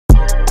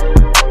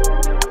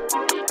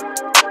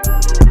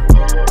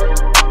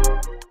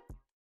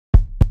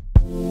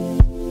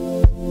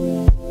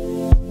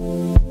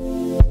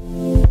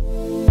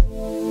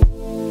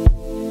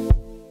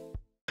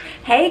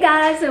Hey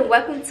guys, and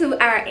welcome to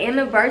our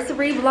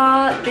anniversary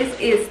vlog. This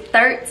is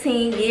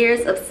 13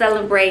 years of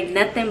celebrating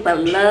nothing but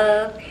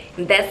love.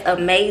 That's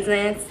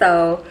amazing.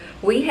 So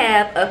we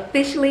have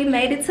officially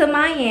made it to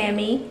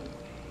Miami.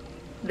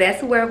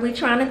 That's where we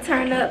trying to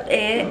turn up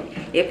at.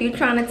 If you're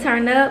trying to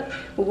turn up,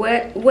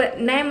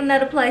 what name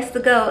another place to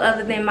go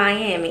other than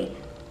Miami?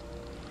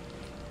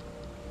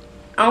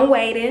 I'm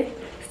waiting.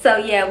 So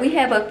yeah, we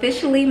have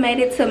officially made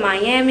it to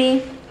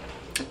Miami.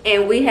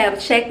 And we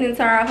have checked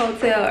into our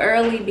hotel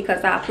early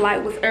because our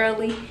flight was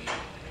early,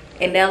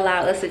 and they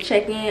allowed us to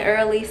check in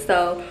early.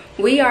 So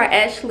we are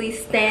actually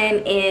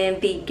staying in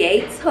the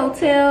Gates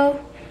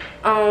Hotel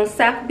on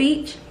South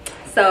Beach.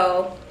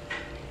 So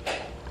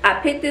I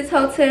picked this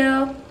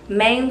hotel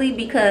mainly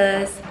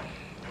because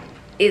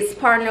it's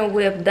partnered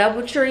with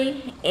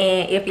Doubletree,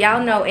 and if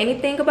y'all know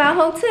anything about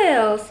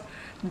hotels,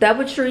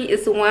 Doubletree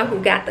is the one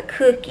who got the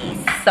cookies.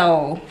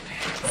 So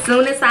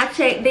soon as I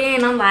checked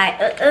in, I'm like,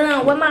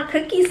 what my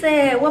cookie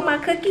said? What my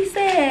cookie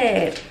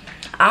said?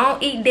 I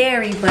don't eat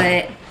dairy,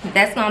 but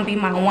that's gonna be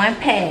my one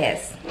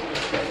pass.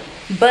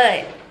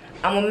 But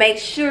I'm gonna make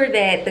sure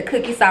that the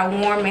cookies are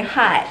warm and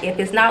hot. If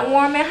it's not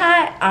warm and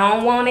hot, I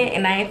don't want it,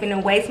 and I ain't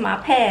finna waste my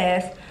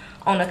pass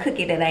on a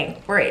cookie that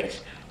ain't fresh.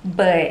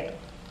 But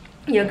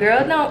your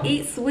girl don't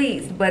eat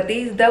sweets, but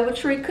these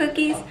Doubletree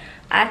cookies,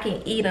 I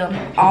can eat them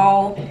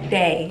all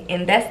day.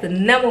 And that's the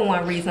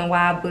 #1 reason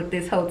why I booked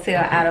this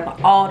hotel out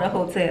of all the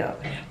hotels,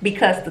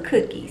 because the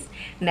cookies.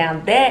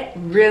 Now that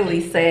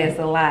really says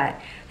a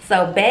lot.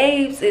 So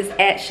Babes is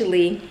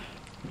actually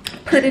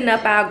putting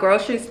up our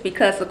groceries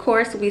because of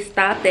course we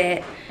stopped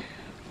at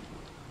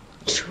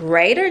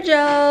Trader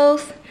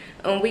Joe's,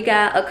 and we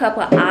got a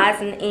couple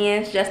odds and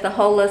ends just to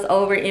hold us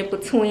over in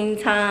between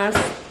times.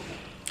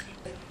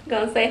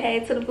 Gonna say hey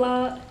to the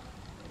vlog?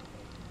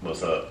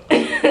 What's up?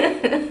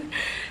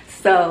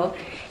 So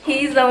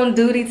he's on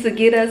duty to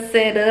get us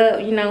set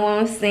up, you know what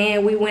I'm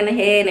saying? We went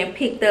ahead and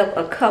picked up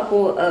a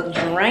couple of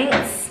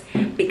drinks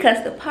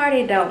because the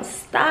party don't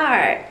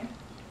start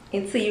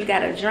until you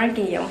got a drink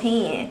in your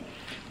hand.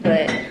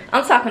 But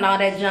I'm talking all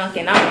that junk,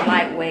 and I'm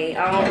lightweight.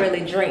 I don't really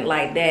drink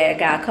like that.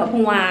 Got a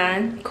couple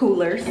wine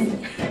coolers.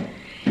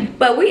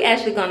 But we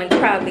actually gonna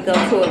probably go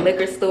to a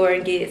liquor store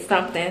and get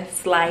something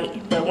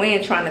slight, but we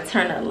ain't trying to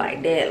turn up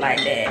like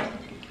that.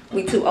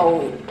 We too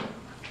old.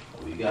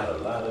 We got a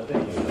lot of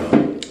things, though.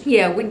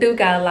 Yeah, we do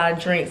got a lot of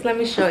drinks. Let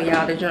me show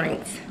y'all the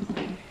drinks.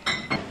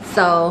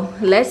 So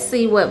let's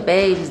see what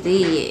Babes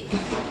did.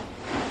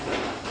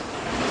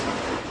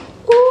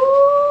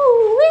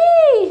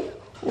 Ooh-wee!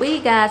 We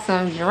got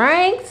some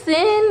drinks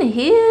in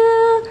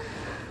here.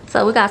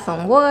 So we got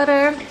some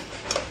water.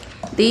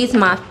 These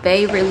my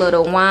favorite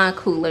little wine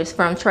coolers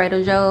from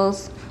Trader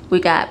Joe's. We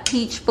got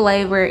peach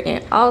flavor,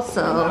 and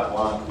also Not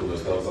wine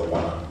coolers, those are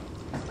wine.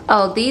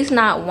 oh, these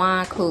not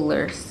wine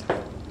coolers.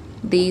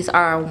 These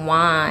are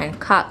wine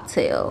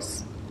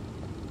cocktails.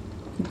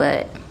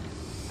 But,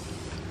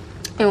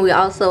 and we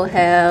also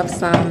have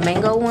some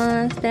mango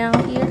ones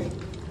down here.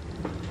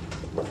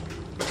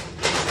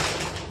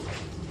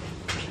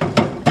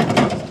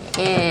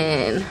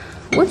 And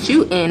what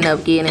you end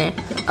up getting?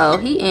 Oh,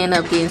 he ended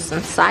up getting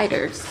some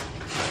ciders.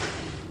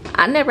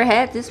 I never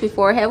had this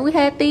before. Have we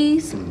had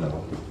these?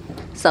 No.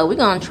 So we're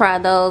gonna try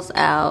those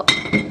out.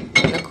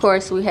 And of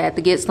course we had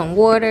to get some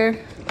water.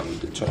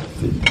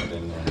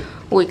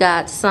 We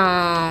got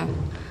some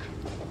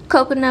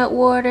coconut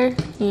water.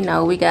 You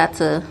know, we got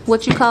to,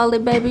 what you call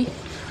it, baby?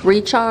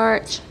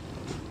 Recharge.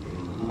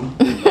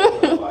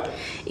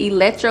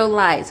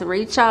 Electrolytes,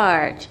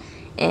 recharge.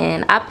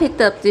 And I picked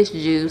up this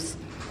juice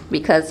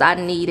because I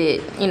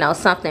needed, you know,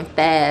 something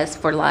fast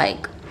for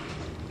like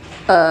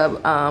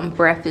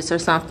breakfast or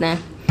something.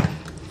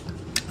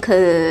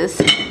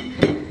 Cause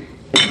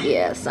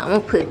yeah, so I'm gonna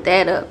put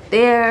that up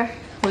there.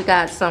 We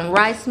got some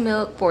rice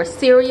milk for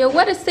cereal.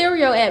 What is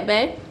cereal at,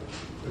 babe?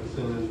 It's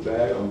in this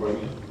bag I'm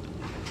bringing.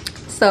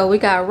 So we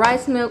got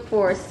rice milk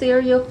for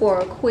cereal for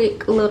a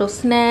quick little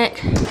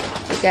snack.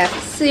 We got the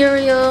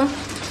cereal,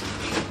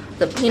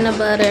 the peanut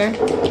butter,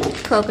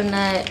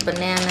 coconut,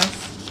 bananas.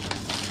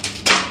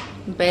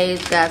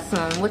 Babe's got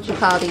some, what you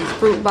call these,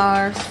 fruit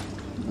bars.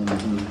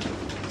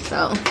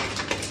 So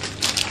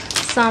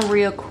some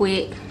real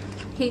quick.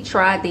 He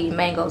tried the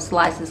mango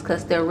slices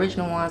because the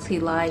original ones he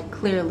liked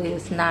clearly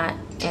is not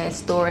in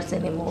stores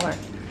anymore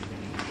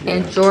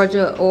in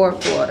Georgia or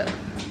Florida.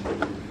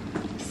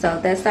 So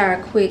that's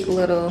our quick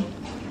little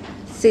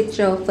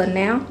sitio for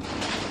now.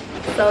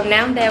 So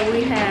now that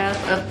we have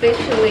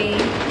officially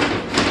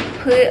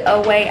put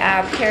away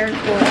our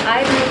perishable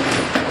items,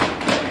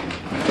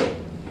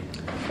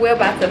 we're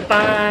about to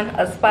find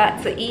a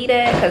spot to eat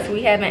at because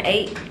we haven't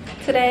ate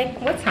today.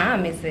 What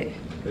time is it?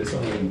 It's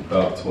only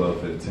about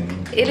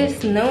 12:15. It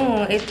is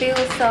noon. It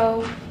feels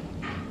so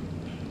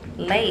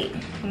late.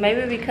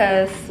 Maybe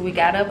because we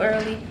got up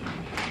early,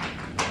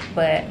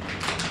 but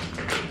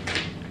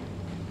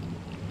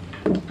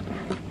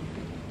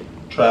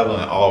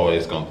Traveling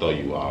always gonna throw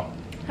you off.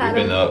 We've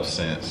been up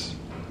since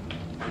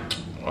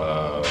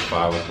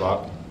 5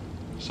 o'clock,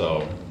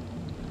 so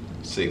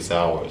 6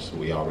 hours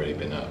we already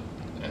been up.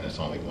 and it's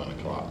only 1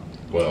 o'clock.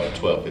 Well,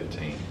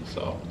 12:15.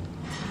 So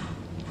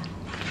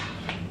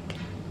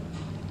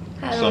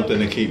something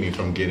to keep me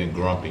from getting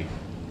grumpy.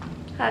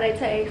 How they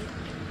taste?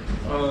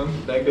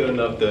 They're good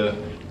enough to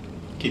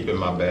keep in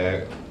my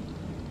bag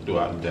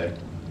throughout the day.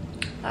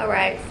 All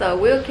right, so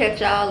we'll catch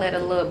y'all at a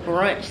little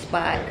brunch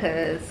spot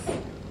because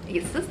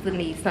your sister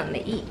needs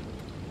something to eat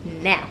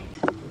now.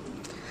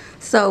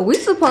 So we're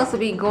supposed to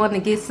be going to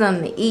get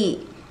something to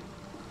eat,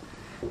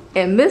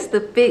 and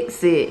Mr.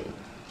 Fix It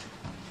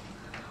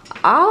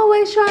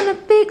always trying to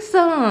fix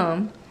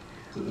some.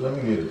 Let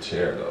me get a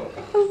chair though.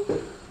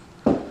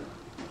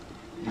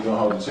 You gonna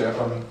hold the chair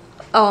for me?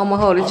 Oh, I'm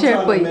gonna hold a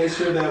chair for you. I'm trying to make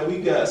sure that we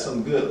got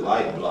some good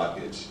light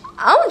blockage.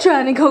 I'm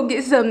trying to go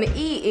get something to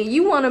eat, and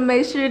you want to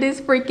make sure this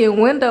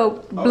freaking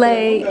window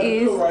blade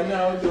is. Do it right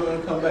now. Do it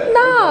and come back.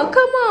 No,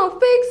 come on,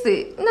 fix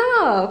it.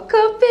 No,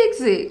 come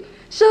fix it.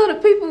 Show the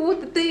people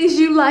what the things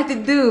you like to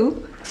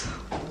do.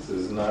 This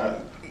is not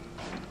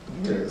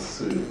that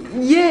serious.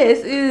 Yes,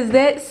 it is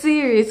that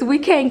serious. We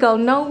can't go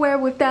nowhere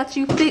without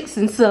you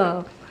fixing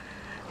some.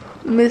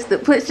 Mister,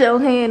 put your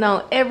hand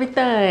on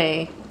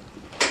everything.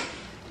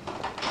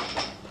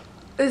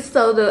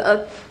 So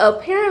the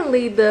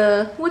apparently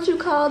the what you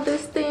call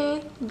this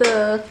thing,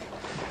 the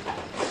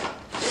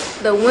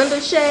window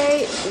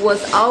shade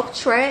was off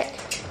track,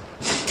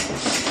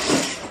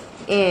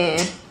 and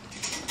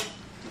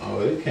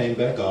it came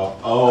back off.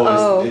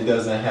 Oh. It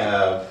doesn't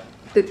have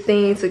the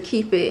thing to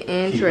keep it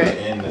in track. Keep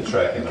it in the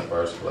track in the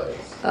first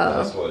place.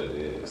 That's what it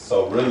is.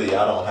 So really,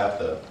 I don't have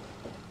to.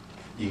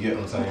 You get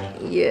what I'm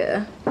saying?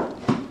 Yeah.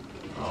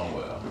 Oh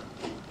well,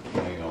 we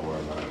ain't gonna worry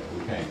about it.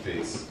 We can't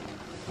fix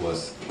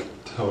what's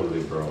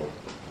totally broke.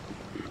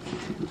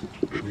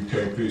 We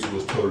can't fix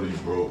what's totally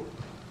broke.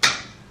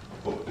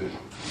 Fuck this.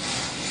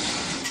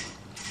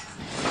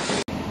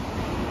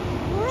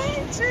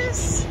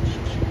 Branches.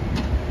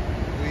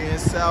 We in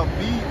South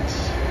Beach.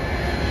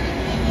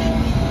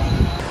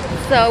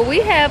 So we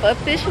have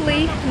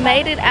officially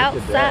made it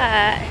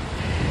outside,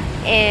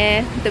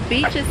 and the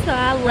beach is to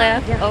our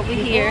left over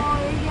here.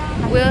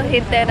 We'll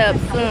hit that up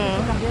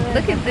soon.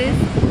 Look at this.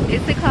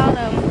 Is it called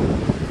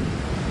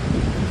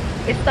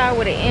it starts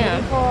with an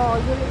M.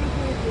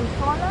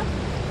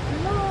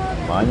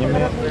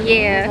 Monument?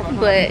 Yeah,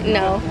 but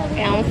no, I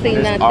don't see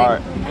nothing.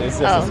 Art. It's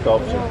just a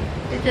sculpture.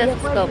 It's just a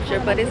sculpture,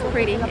 but it's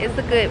pretty. It's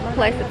a good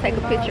place to take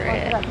a picture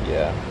at.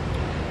 Yeah.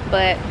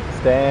 But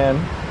stand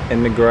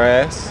in the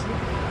grass.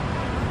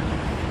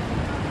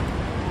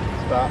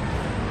 Stop.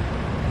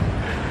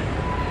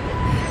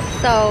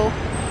 So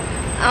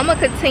I'm gonna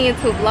continue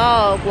to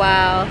vlog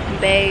while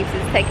Babes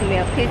is taking me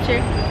a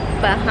picture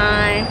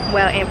behind,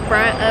 well, in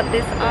front of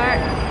this art.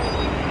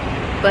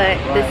 But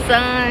the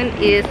sun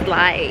is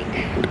like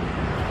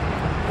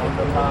on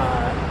the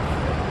line.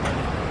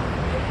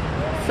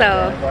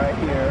 So right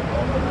here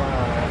on the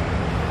line.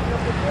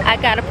 I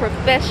got a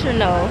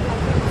professional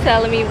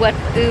telling me what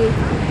to do.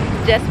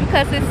 Just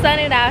because it's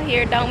sunny out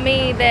here don't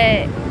mean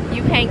that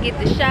you can't get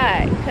the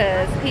shot,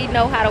 because he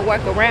know how to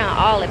work around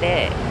all of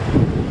that.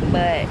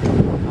 But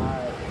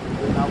alright,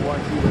 then I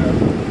want you to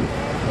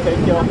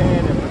take your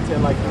hand and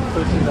pretend like you're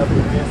pushing up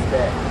against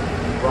that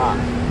rock.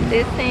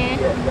 This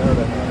hand? Yeah, the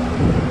other hand.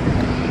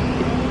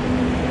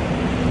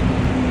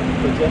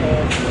 Put your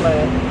hands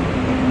flat.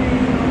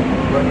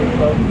 Bring it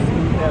close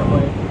that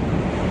way.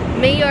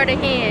 Me or the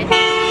hand?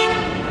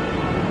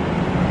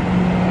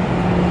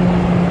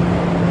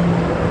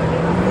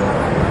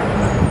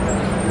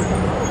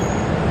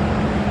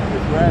 The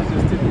grass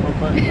just tipped my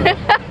butt. Tipped my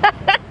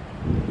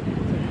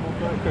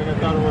butt because I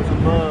thought it was a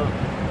bug.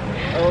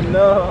 Oh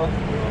no.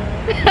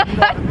 You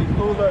know to be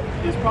cooler?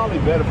 It's probably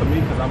better for me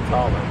because I'm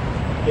taller.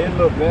 It'd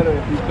look better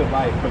if you could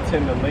like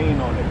pretend to lean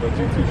on it, but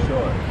you're too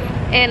short.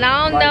 And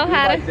I don't know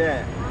how like to.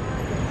 That.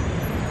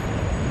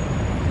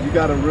 You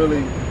gotta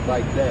really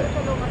like that.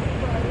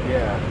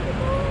 Yeah.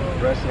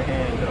 Brush your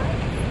hand though.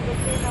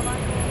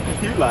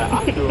 You like,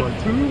 I'm doing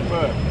too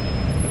much.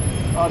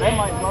 Oh, that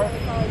might work.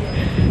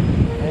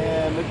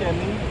 And look at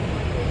me.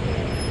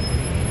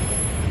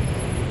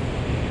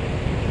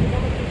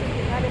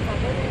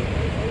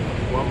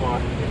 One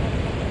more.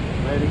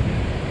 Ready?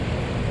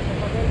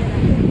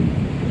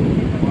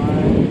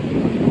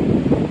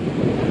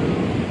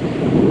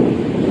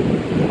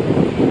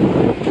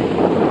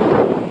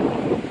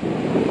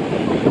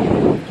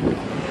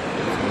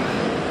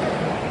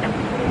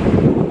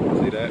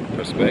 See that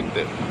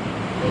perspective?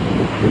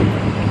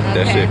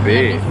 That shit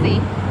big. Let me see.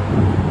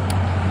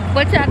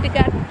 What y'all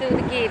got to do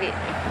to get it?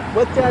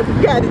 What y'all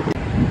got to do?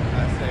 I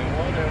say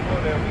one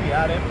and we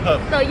out in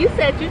public. So you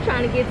said you're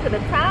trying to get to the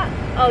top?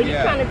 Oh, you're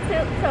Yeah. trying to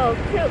tiptoe,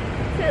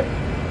 tip.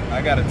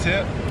 I got a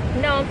tip?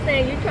 No, I'm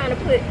saying you're trying to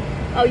put,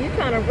 oh, you're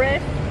trying to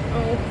rest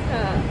on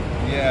top.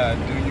 Yeah,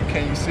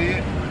 can you see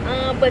it?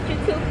 But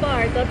you're too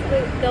far. Go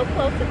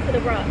closer to the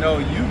rock. No,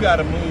 you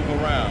gotta move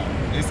around.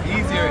 It's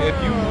easier if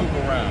you move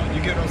around.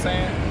 You get what I'm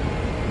saying?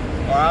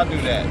 Or I'll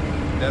do that.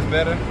 That's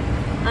better?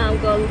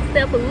 Go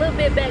step a little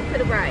bit back to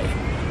the right.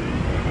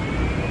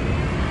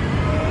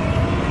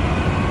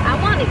 I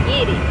want to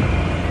get it.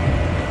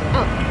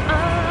 Oh.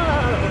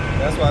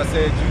 That's why I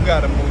said you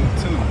gotta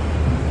move too.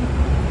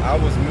 I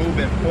was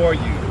moving for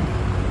you.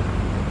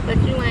 But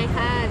you ain't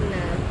high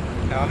enough.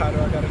 How high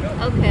do I gotta go?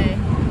 Okay.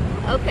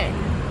 Okay.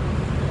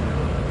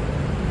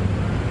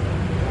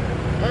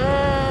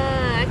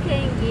 I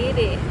can't get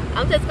it.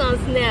 I'm just gonna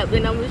snap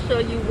and I'm gonna show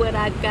you what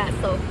I got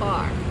so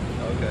far.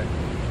 Okay.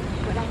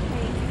 But I can't.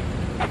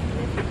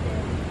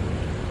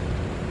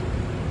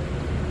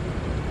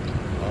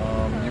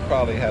 You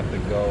probably have to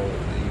go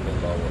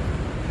even lower.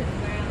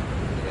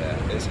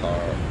 Yeah, it's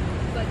hard.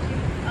 But you,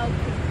 oh,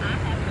 because I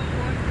have to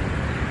force it.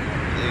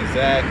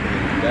 Exactly.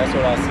 That's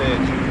what I said.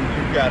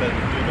 You gotta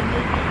do the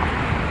movement.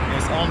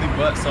 It's only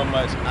but so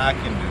much I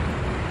can do.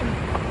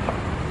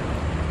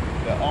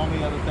 The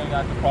only other thing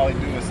I could probably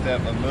do is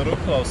step a little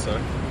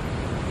closer.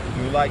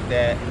 Do like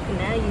that.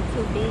 Now you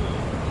too big.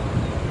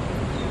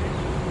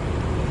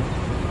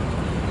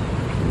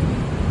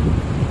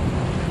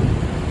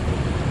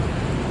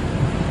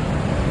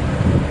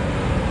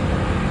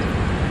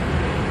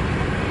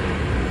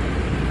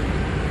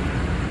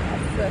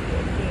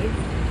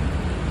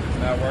 It's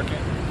not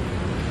working?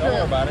 Don't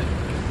worry about it.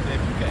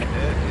 If you can't,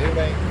 it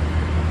ain't.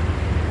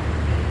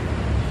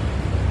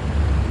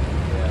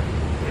 Yeah.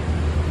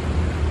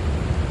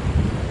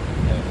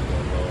 Yeah, we're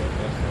gonna go with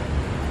this one.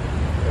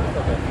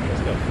 Okay,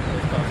 let's go.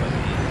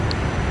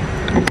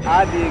 I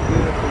did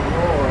good for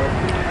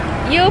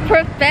yours. You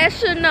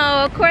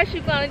professional. Of course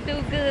you're gonna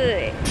do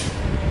good.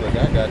 Look,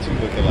 I got you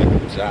looking like a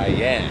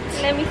giant.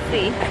 Let me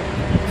see.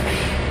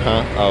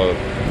 Huh? Oh.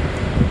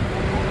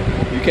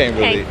 You can't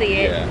really. Can't see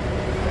it. Yeah.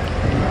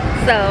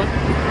 So.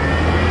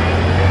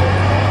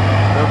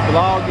 The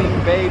vlogging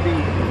baby.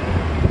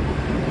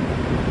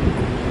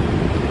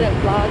 The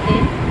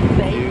vlogging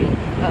baby.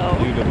 Oh.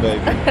 You the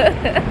baby.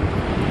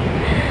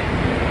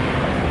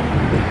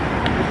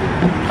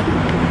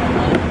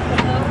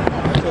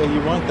 I'll tell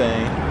you one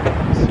thing.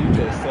 She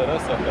just set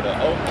us up for the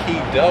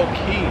okie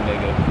dokie,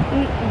 nigga.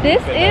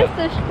 This is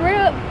the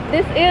strip.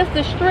 This is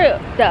the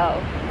strip,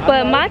 though.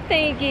 But my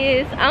thing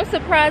is, I'm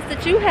surprised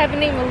that you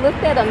haven't even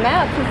looked at a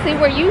map to see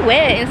where you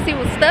at and see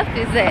what stuff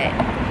is at.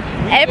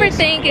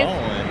 Everything is.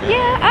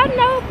 Yeah, I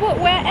know, but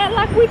we're at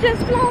like we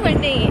just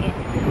flowing then.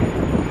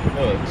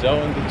 Look,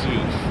 Joe and the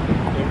Juice.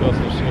 There goes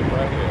some shit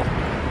right here.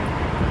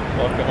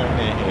 Walking on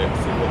in here,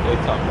 see what they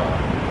talking about.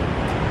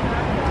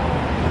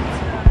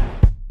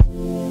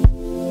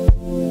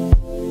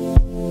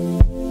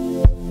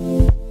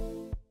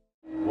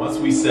 Once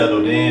we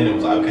settled in, it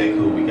was like, okay,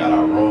 cool, we got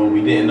our room.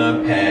 We didn't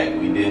unpack,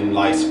 we didn't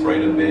like spray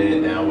the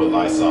bed down with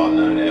Lysol,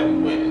 none of that. We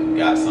went and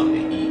got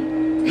something to eat.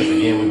 Because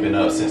again, we've been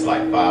up since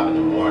like 5 in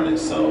the morning,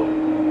 so,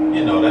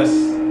 you know, that's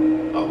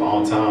a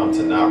long time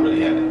to not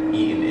really have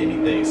eaten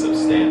anything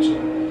substantial.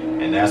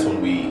 And that's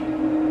when we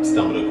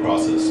stumbled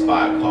across a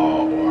spot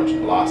called Orange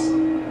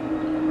Blossom.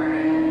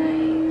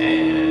 Right.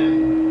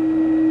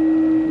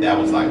 And that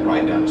was like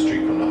right down the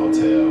street from the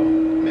hotel,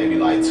 maybe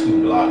like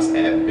 2 blocks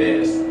at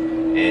best.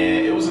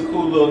 And it was a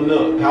cool little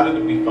nook. How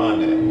did we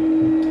find that?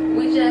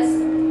 We just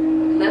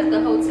left the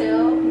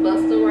hotel,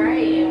 busted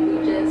right, and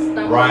we just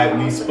stumbled. Right,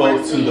 we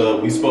spoke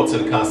to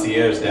the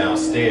concierge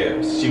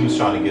downstairs. She was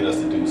trying to get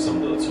us to do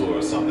some little tour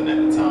or something at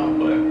the time,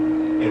 but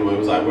anyway, it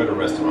was like, where the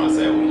restaurants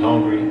at? We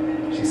hungry?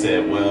 She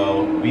said,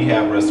 well, we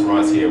have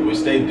restaurants here,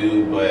 which they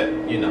do, but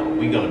you know,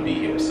 we're gonna be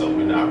here, so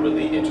we're not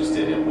really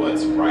interested in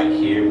what's right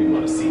here. We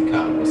want to see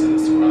kind of what's in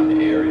the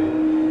surrounding area.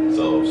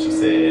 So she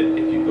said,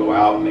 if you go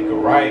out, make a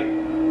right,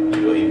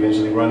 you'll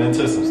eventually run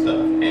into some stuff.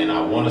 And I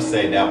want to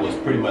say that was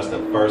pretty much the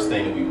first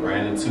thing we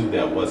ran into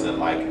that wasn't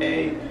like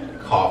a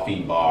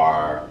coffee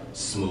bar,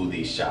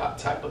 smoothie shop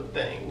type of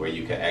thing where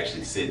you could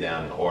actually sit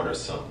down and order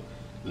some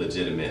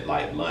legitimate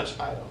like lunch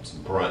items,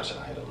 brunch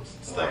items,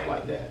 stuff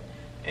like that.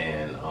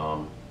 And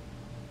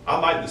I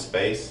liked the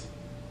space.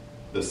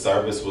 The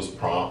service was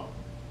prompt,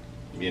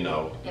 you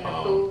know. And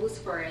the food was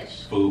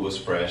fresh. Food was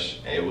fresh.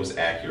 It was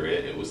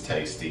accurate. It was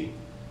tasty.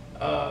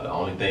 The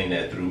only thing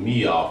that threw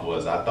me off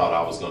was I thought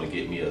I was going to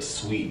get me a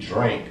sweet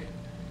drink,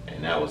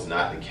 and that was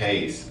not the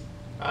case.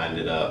 I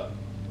ended up,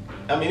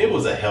 I mean, it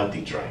was a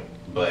healthy drink,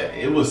 but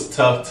it was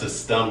tough to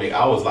stomach.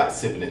 I was like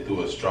sipping it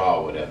through a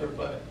straw or whatever,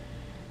 but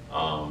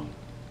I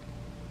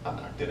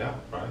knocked it out,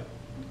 right?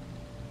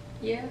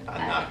 Yeah.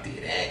 I knocked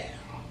it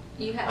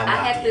out.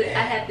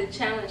 I had to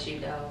challenge you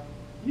though.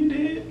 You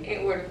did.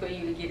 In order for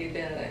you to get it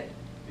done.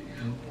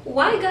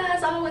 Why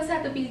guys always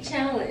have to be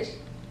challenged?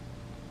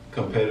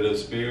 Competitive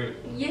spirit?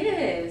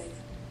 Yes.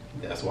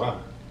 That's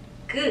why.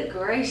 Good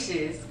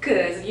gracious,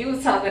 cause you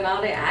was talking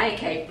all that. I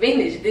can't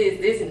finish this.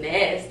 This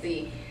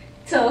nasty.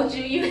 Told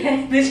you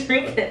had to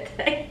drink that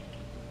thing.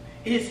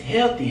 It's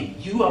healthy.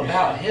 You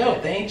about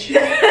health, ain't you?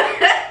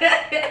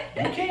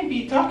 You can't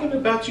be talking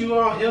about you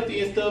all healthy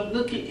and stuff.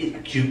 Look at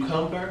it.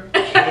 Cucumber,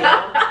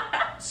 kale,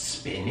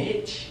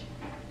 spinach.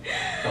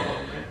 Come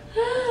on, man.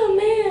 Oh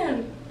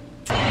man.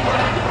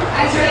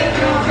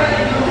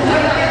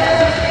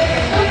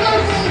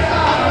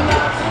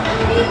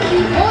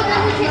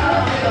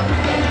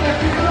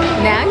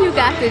 Now you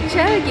got to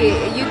chug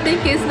it. You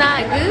think it's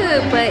not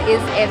good, but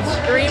it's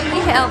extremely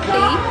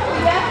healthy.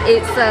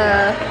 It's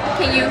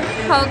Can you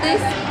hold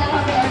this?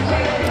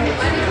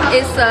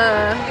 It's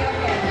a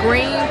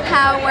green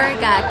power,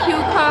 got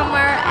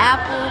cucumber,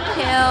 apple,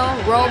 kale,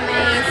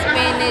 romaine,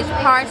 spinach,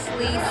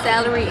 parsley,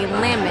 celery,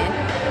 and lemon.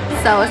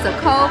 So it's a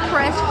cold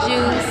pressed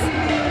juice,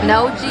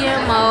 no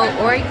GMO,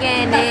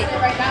 organic,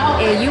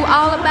 and you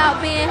all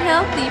about being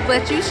healthy,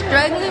 but you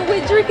struggling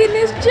with drinking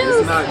this juice.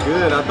 It's not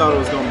good. I thought it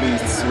was gonna be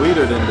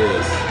sweeter than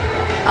this.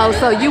 Oh,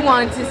 so you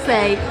wanted to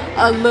say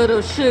a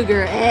little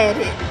sugar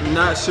added.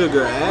 Not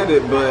sugar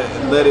added, but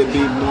let it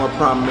be more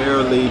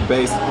primarily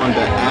based on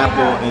the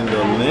apple and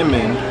the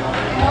lemon.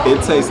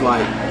 It tastes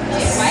like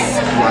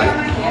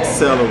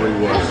celery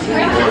water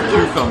or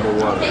cucumber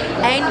water.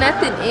 Ain't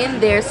nothing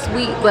in there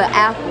sweet but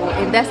apple,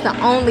 and that's the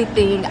only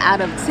thing out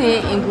of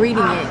 10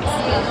 ingredients.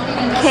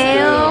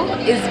 Kale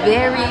is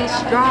very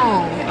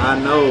strong. I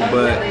know,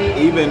 but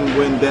even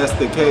when that's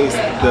the case,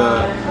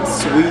 the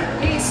sweet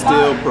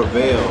still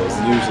prevails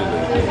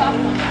usually.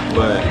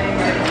 But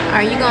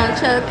are you gonna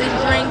chug this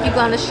drink? You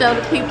gonna show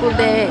the people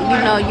that you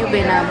know you've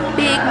been a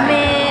big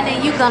man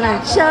and you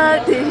gonna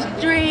chug this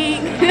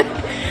drink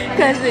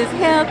because it's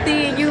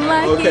healthy and you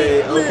like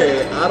it?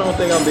 Okay. I don't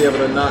think I'll be able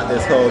to knock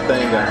this whole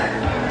thing out.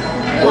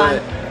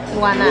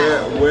 Why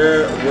not?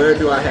 Where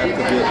do I have to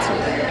get to?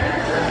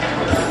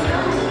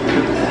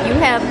 You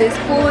have this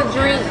full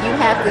drink. You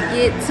have to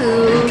get to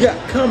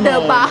Come the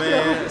on, bottom.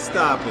 man.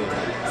 Stop it.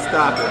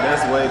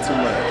 That's way too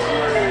much.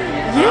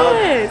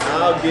 Yes.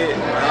 I'll get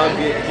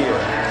here.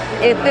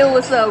 If it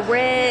was a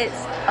Red's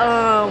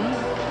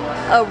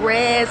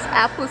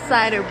apple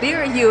cider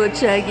beer, you would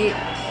chug it.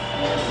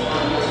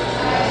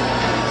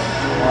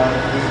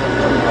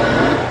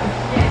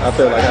 I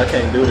feel like I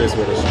can't do this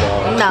with a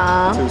straw.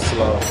 Nah. Too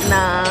slow.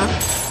 Nah.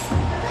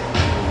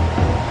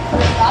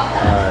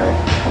 Alright.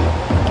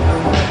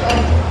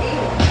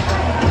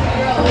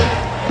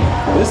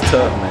 It's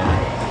tough,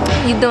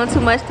 man. You doing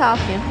too much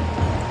talking.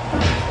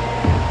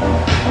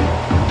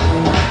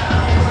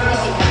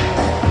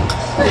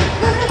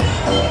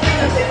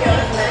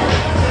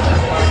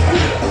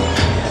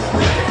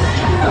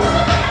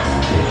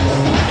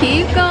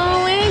 Keep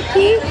going,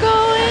 keep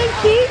going,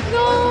 keep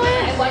going.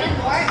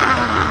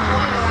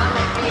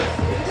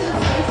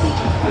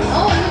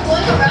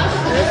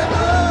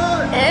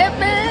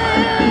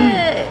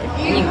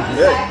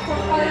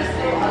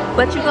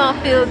 But you gonna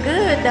feel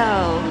good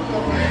though.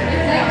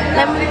 I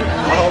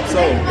hope so.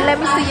 Let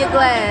me see your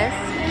glass.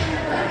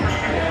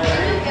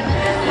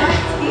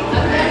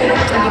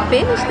 You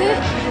finished it?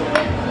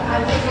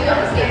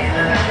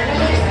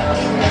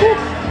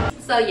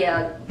 So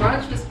yeah,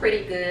 brunch was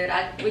pretty good.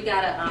 We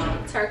got a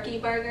turkey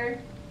burger.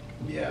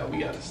 Yeah, we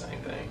got the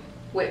same thing.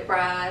 With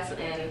fries,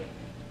 and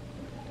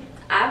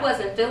I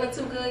wasn't feeling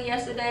too good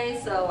yesterday,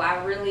 so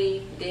I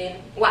really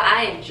didn't. Well,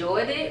 I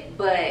enjoyed it,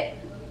 but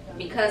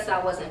because I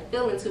wasn't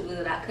feeling too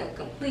good, I couldn't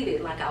complete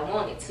it like I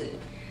wanted to.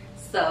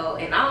 So,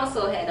 and I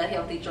also had a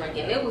healthy drink,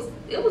 and it was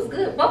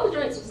good. Both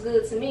drinks was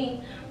good to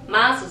me.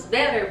 Mine was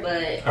better,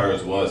 but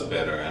hers was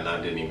better, and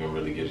I didn't even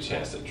really get a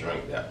chance to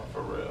drink that one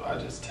for real. I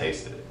just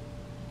tasted it.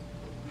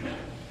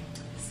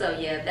 So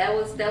yeah, that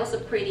was a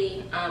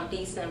pretty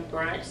decent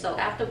brunch. So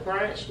after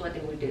brunch, what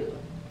did we do?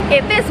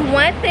 If it's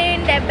one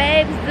thing that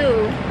babes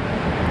do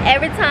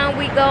every time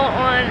we go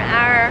on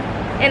our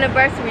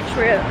anniversary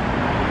trip,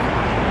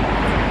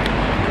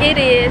 it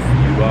is.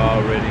 You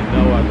already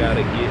know I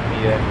gotta get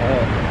me a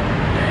hat.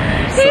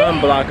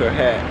 Sunblocker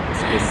hat,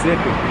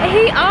 specifically.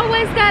 He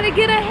always gotta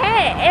get a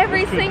hat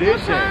every single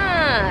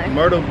time.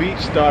 Myrtle Beach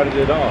started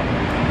it off.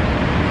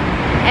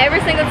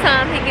 Every single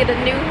time he get a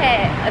new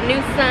hat, a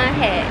new sun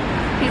hat,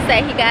 he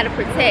say he gotta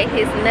protect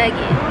his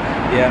nugget.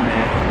 Yeah,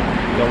 man.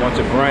 Don't want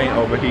your brain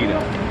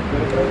overheating.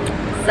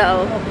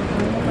 So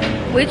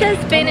we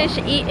just finished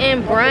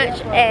eating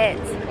brunch at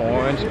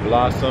Orange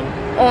Blossom.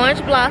 Oh,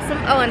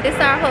 and this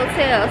is our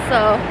hotel.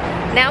 So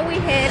now we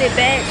headed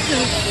back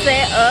to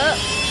set up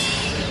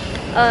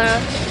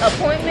an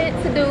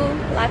appointment to do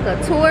like a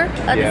tour of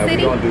the city. Yeah,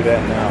 we're gonna do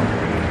that now.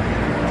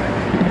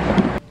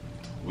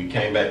 We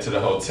came back to the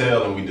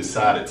hotel and we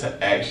decided to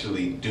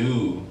actually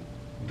do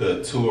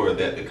the tour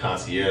that the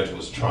concierge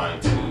was trying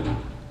to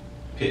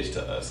pitch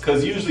to us.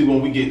 Because usually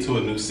when we get to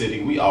a new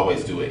city, we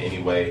always do it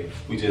anyway.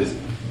 We just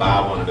buy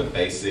one of the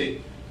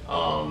basic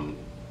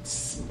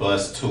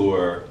bus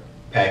tour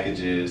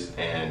packages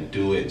and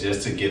do it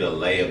just to get a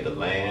lay of the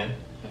land.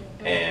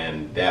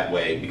 And that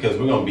way, because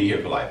we're gonna be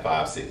here for like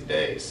 5-6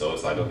 days, so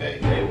it's like, okay,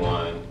 day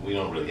one, we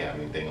don't really have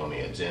anything on the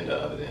agenda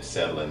other than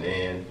settling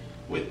in.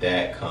 With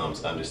that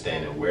comes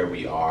understanding where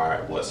we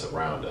are, what's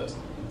around us.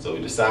 So we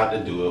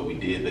decided to do it. We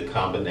did the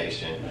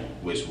combination,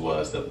 which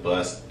was the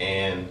bus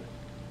and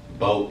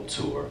boat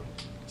tour.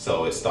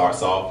 So it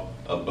starts off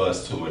a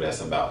bus tour that's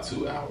about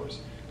 2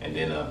 hours, and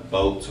then a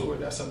boat tour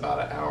that's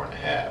about 1.5 hours.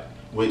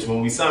 Which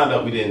when we signed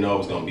up, we didn't know it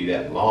was gonna be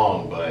that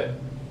long, but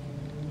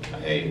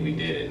hey, we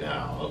did it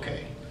now.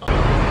 Okay. I'm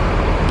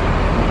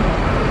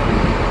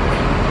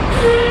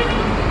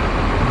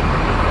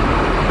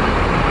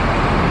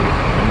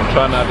gonna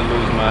try not to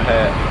lose my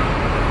hat.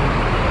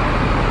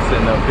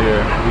 Sitting up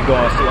here. We're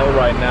going slow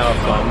right now,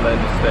 so I'm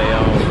letting it stay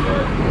on,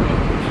 but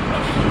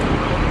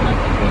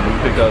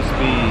pick up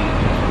speed.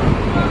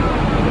 I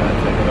gotta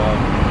take it off.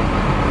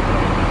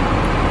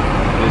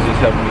 It's just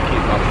helping me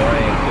keep my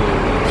brain cool.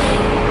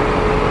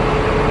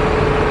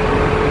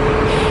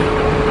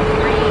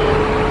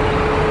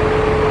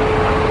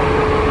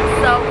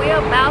 So we're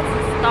about to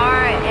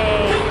start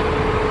a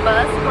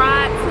bus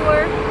ride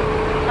tour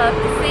of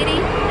the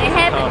city. They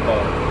have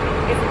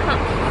it's a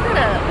shut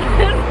up.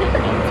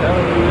 I'm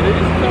telling you, it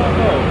is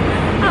combo.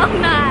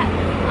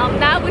 I'm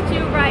not with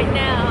you right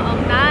now.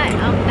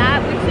 I'm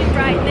not with you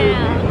right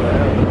now.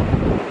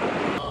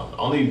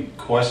 Only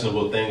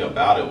questionable thing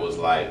about it was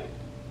like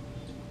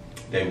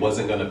they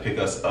wasn't gonna pick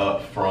us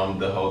up from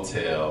the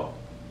hotel.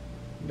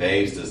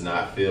 Babes does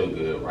not feel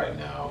good right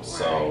now,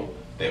 so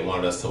they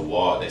wanted us to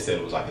walk. They said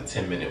it was like a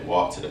 10-minute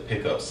walk to the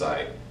pickup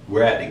site.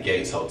 We're at the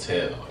Gates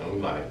Hotel, and we're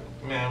like,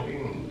 man, we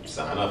can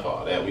sign up for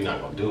all that. We're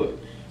not gonna do it.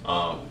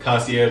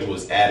 Concierge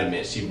was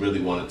adamant. She really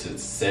wanted to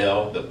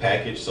sell the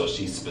package, so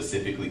she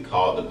specifically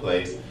called the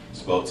place,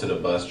 spoke to the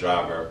bus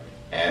driver,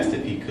 asked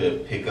if he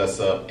could pick us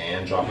up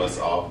and drop us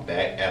off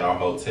back at our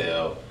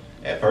hotel.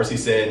 At first he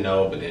said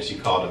no, but then she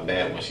called him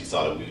back when she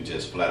saw that we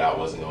just flat out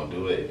wasn't gonna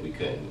do it if we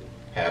couldn't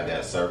have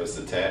that service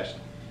attached,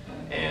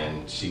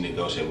 and she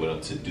negotiated with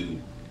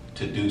him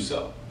to do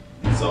so.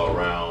 So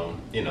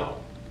around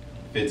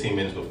 15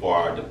 minutes before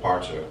our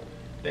departure,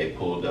 they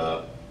pulled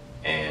up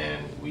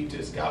and we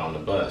just got on the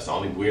bus. The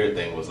only weird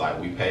thing was like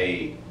we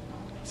paid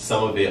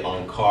some of it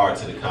on card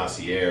to the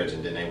concierge,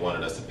 and then they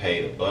wanted us to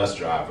pay the bus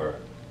driver,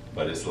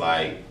 but it's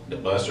like the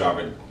bus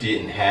driver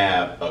didn't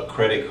have a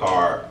credit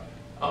card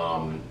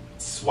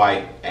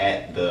swipe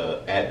at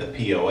the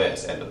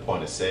POS at the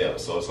point of sale.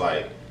 So it's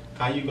like,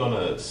 how you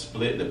gonna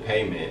split the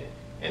payment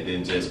and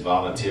then just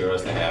volunteer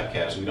us to have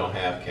cash? We don't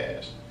have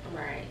cash.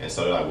 Right. And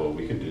so they're like, well,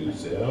 we can do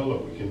Zelle or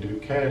we can do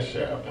Cash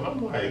App. And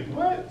I'm like,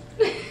 what?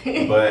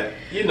 But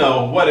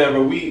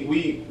whatever.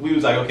 We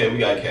was like, okay, we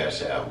got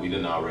Cash App. We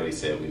done already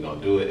said we're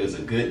gonna do it. It's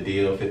a good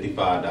deal,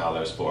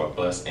 $55 for a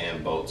bus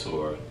and boat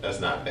tour. That's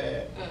not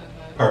bad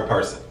per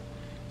person.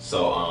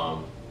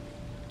 So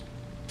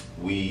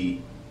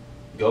we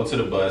go to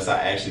the bus. I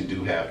actually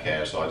do have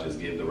cash, so I just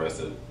give the rest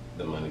of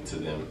the money to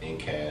them in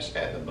cash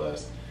at the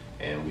bus,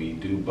 and we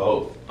do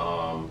both.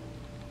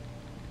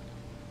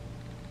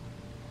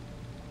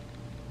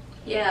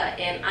 Yeah,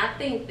 and I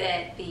think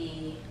that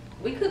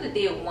we could have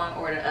did one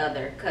or the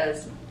other,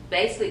 because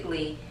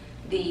basically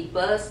the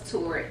bus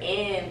tour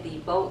and the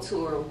boat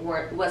tour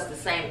was the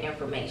same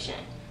information.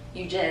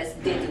 You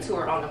just did the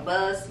tour on the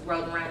bus,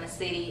 rode around the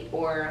city,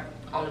 or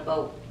on the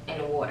boat in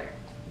the water.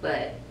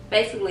 But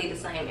basically the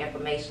same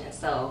information.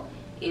 So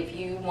if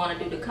you want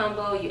to do the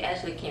combo, you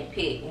actually can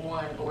pick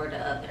one or the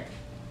other.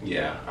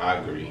 Yeah, I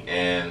agree.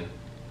 And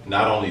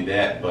not only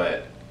that,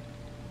 but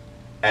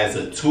as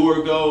a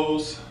tour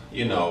goes,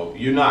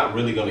 you're not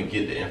really going to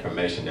get the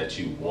information that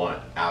you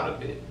want out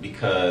of it,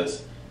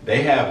 because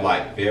they have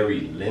like very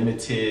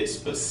limited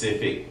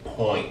specific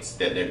points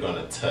that they're going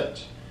to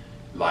touch.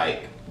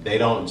 Like, they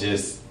don't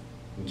just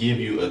give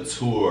you a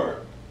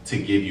tour to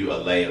give you a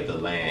lay of the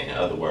land. In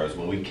other words,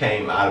 when we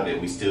came out of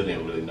it, we still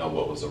didn't really know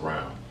what was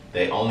around.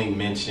 They only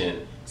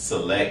mentioned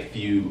select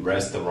few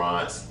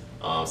restaurants,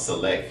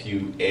 select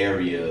few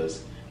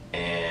areas,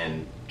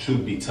 and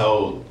truth be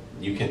told,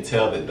 you can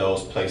tell that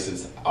those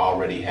places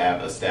already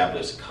have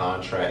established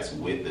contracts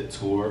with the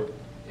tour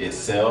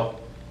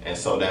itself, and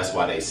so that's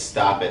why they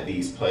stop at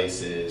these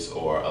places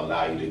or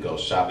allow you to go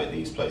shop at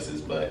these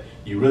places. But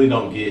you really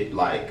don't get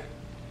like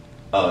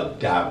a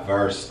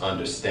diverse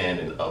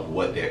understanding of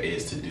what there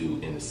is to do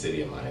in the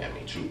city of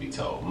Miami, truth be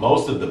told.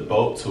 Most of the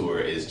boat tour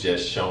is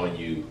just showing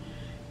you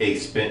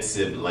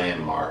expensive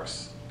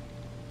landmarks,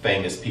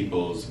 famous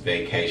people's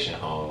vacation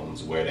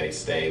homes, where they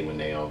stay when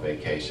they on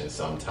vacation,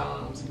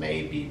 sometimes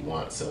maybe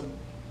once a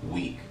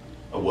week.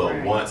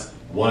 Well, once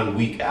 1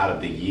 week out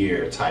of the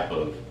year type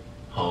of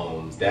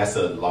homes. That's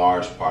a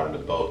large part of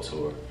the boat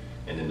tour.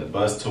 And then the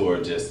bus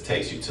tour just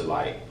takes you to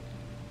like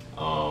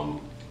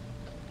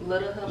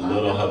Little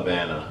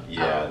Havana.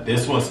 Yeah. Oh.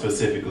 This one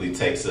specifically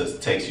takes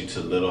you to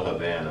Little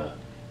Havana,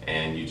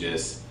 and you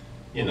just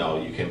you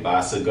can buy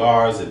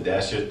cigars if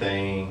that's your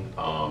thing.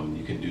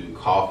 You can do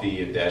coffee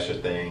if that's your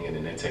thing, and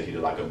then they take you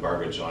to like a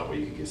burger joint where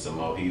you can get some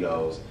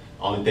mojitos.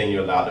 Only thing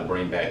you're allowed to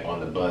bring back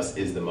on the bus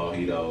is the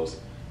mojitos,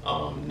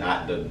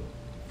 not the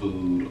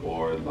food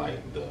or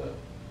like the.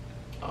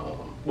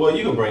 Well,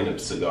 you can bring the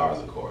cigars,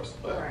 of course,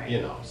 but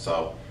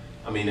So,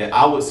 I mean,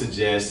 I would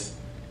suggest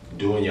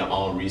doing your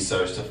own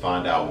research to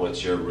find out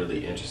what you're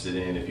really interested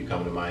in. If you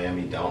come to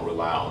Miami, don't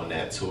rely on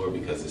that tour,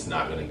 because it's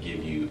not going to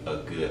give you a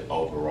good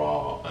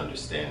overall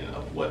understanding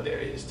of what there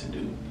is to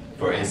do.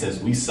 For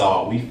instance, we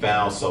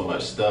found so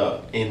much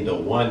stuff in the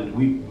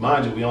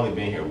mind you, we only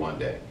been here one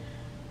day.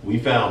 We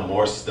found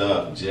more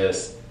stuff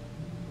just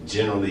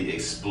generally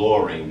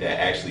exploring that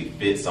actually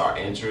fits our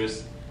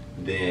interest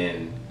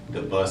than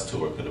the bus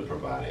tour could have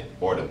provided,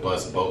 or the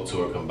bus boat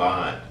tour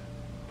combined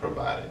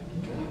provided.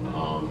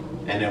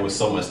 And there was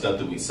so much stuff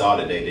that we saw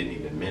that they didn't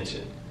even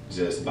mention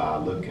just by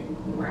looking.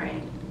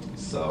 Right.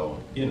 So,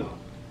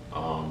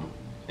 and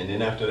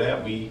then after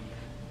that we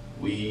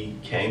we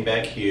came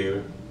back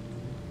here,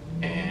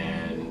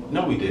 and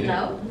no, we didn't.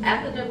 No,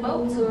 after the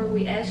boat tour,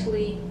 we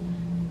actually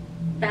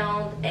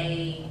found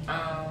a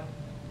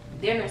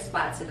dinner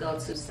spot to go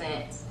to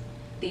since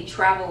the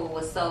travel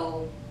was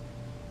so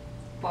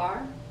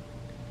far.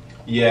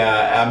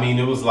 Yeah, I mean,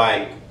 it was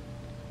like,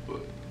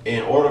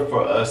 in order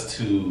for us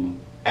to,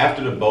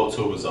 after the boat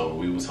tour was over,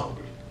 we was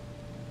hungry.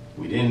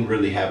 We didn't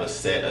really have a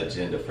set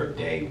agenda for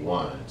day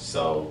one.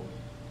 So,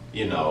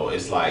 you know,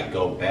 it's like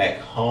go back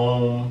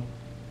home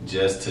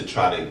just to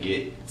try to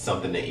get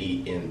something to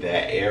eat in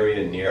that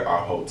area near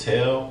our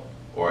hotel,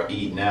 or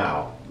eat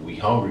now. We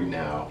hungry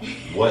now.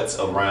 What's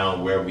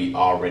around where we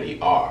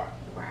already are?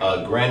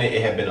 Right. Granted,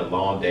 it had been a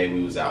long day.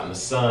 We was out in the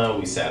sun.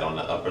 We sat on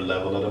the upper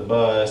level of the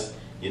bus.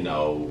 You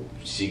know,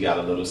 she got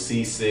a little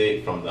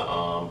seasick from the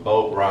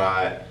boat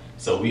ride.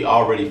 So we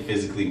already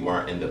physically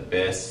weren't in the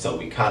best. So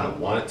we kind of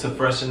wanted to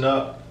freshen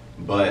up.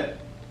 But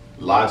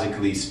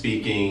logically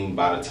speaking,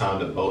 by the time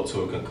the boat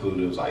tour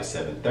concluded, it was like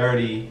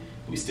 7:30.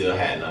 We still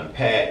hadn't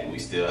unpacked. We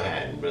still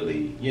hadn't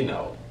really, you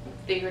know,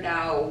 figured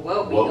out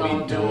what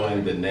we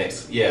doing the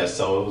next. Yeah,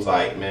 so it was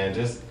like, man,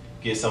 just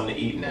get something to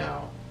eat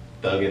now,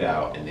 thug it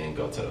out, and then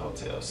go to the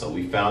hotel. So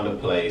we found a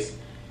place.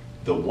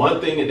 The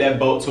one thing that that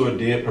boat tour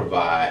did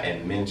provide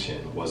and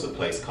mention was a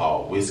place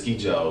called Whiskey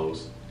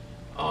Joe's.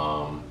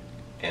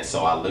 And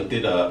so I looked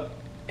it up,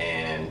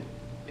 and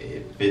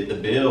it fit the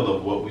bill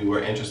of what we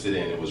were interested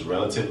in. It was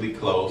relatively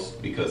close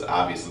because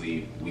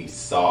obviously we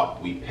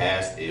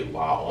passed it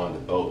while on the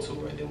boat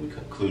tour, and then we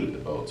concluded the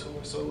boat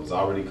tour. So it was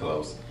already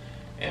close.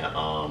 And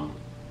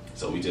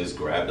so we just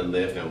grabbed a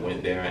lift and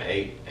went there and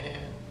ate,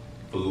 and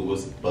food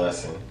was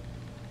bussin'.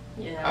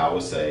 Yeah. I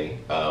would say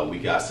we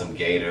got some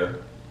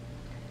Gator.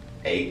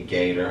 Ate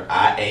Gator.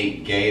 I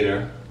ate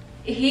Gator.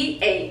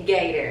 He ate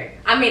Gator.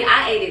 I mean,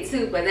 I ate it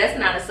too, but that's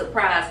not a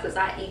surprise because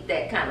I eat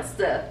that kind of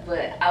stuff.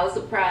 But I was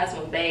surprised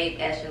when Babe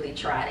actually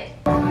tried it.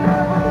 We flew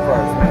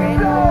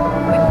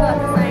at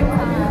the same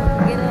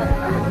time. Get up.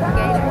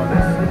 Gator.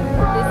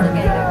 This is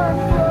Gator.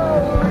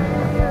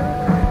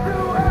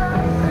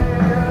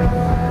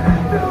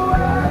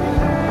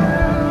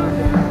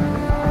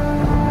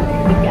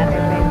 You got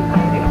that baby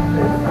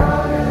Gator.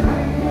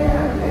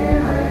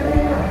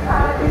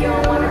 You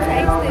don't want to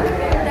taste it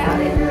without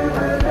it.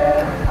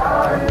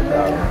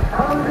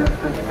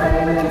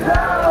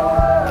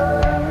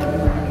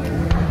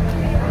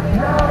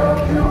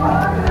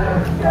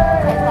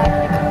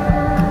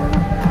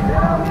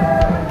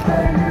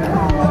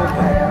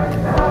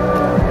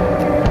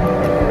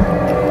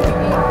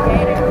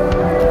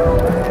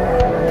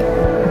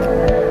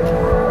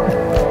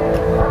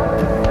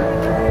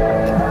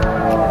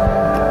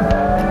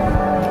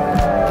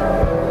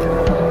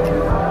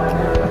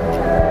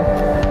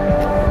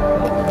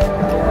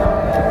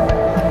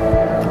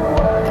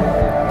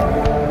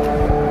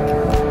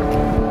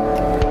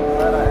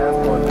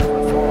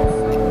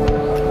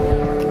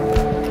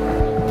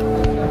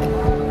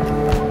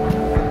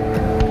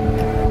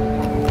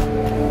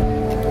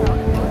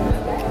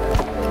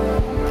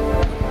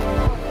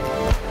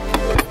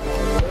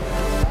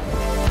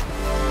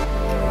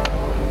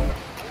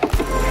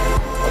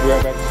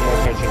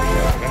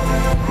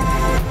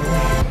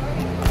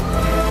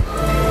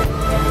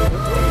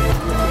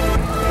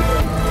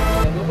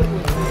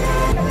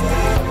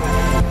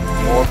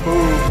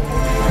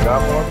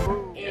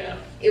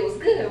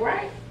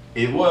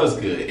 It was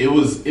good.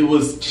 It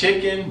was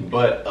chicken,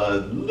 but a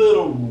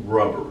little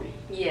rubbery.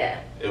 Yeah.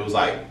 It was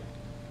like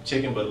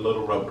chicken, but a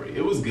little rubbery.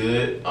 It was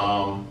good.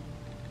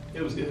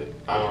 It was good.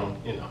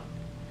 You know.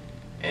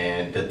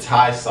 And the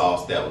Thai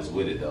sauce that was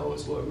with it though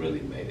is what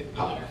really made it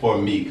pop for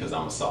me, because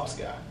I'm a sauce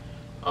guy.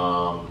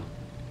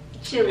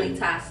 Chili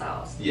Thai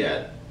sauce.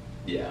 Yeah,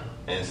 yeah.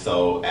 And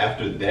so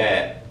after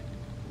that,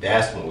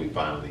 that's when we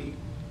finally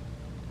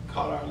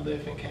caught our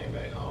lift and came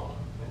back home,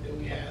 and then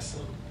we had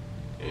some.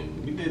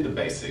 And we did the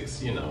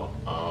basics, you know,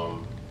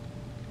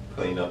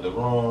 clean up the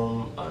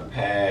room,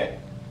 unpack,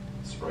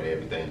 spray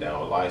everything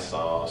down with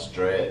Lysol,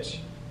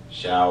 stretch,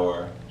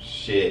 shower,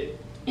 shit,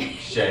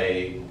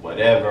 shave,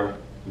 whatever.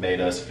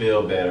 Made us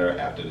feel better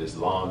after this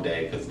long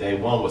day, because day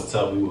one was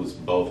tough. We was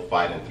both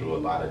fighting through a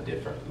lot of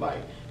different,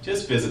 like,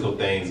 just physical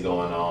things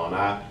going on.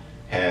 I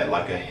had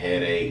like a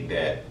headache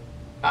that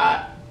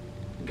I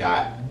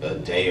got a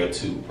day or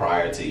two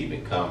prior to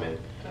even coming.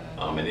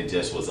 And it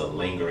just was a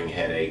lingering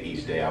headache.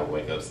 Each day I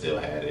wake up still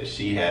had it.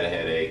 She had a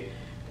headache,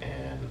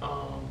 and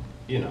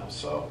you know,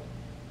 so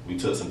we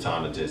took some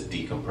time to just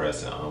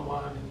decompress and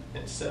unwind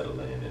and settle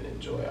in and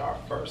enjoy our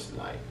first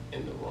night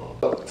in the room.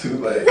 Too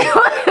late.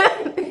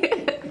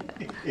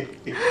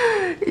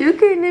 You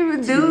couldn't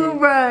even do it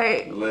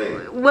right.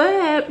 Late. What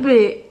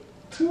happened?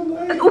 Too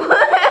late.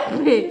 What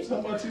happened? How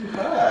about you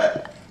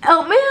hot?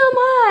 Oh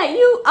man,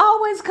 you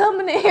always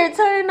coming in here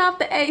turning off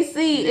the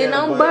AC, and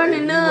I'm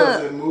burning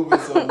up. If you wasn't moving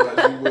so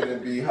much, you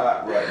wouldn't be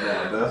hot right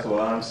now. That's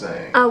what I'm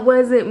saying. I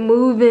wasn't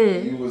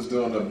moving. You was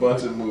doing a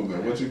bunch of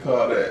movement. What you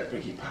call that?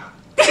 Picky pop.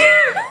 Picky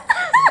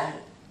pop.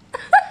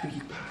 Picky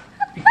pop.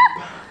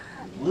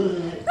 What?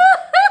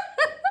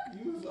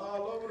 You was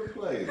all over the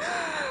place.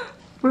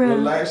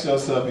 Relax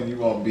yourself and you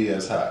won't be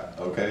as hot,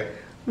 okay?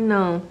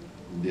 No.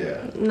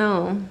 Yeah.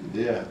 No.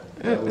 Yeah,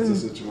 that was the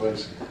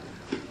situation.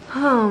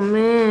 Oh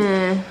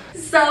man.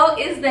 So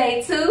it's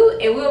day 2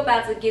 and we're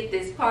about to get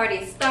this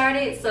party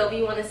started. So if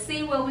you want to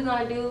see what we're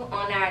going to do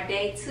on our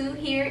day 2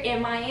 here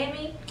in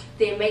Miami,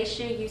 then make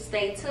sure you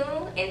stay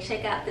tuned and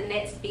check out the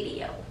next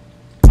video.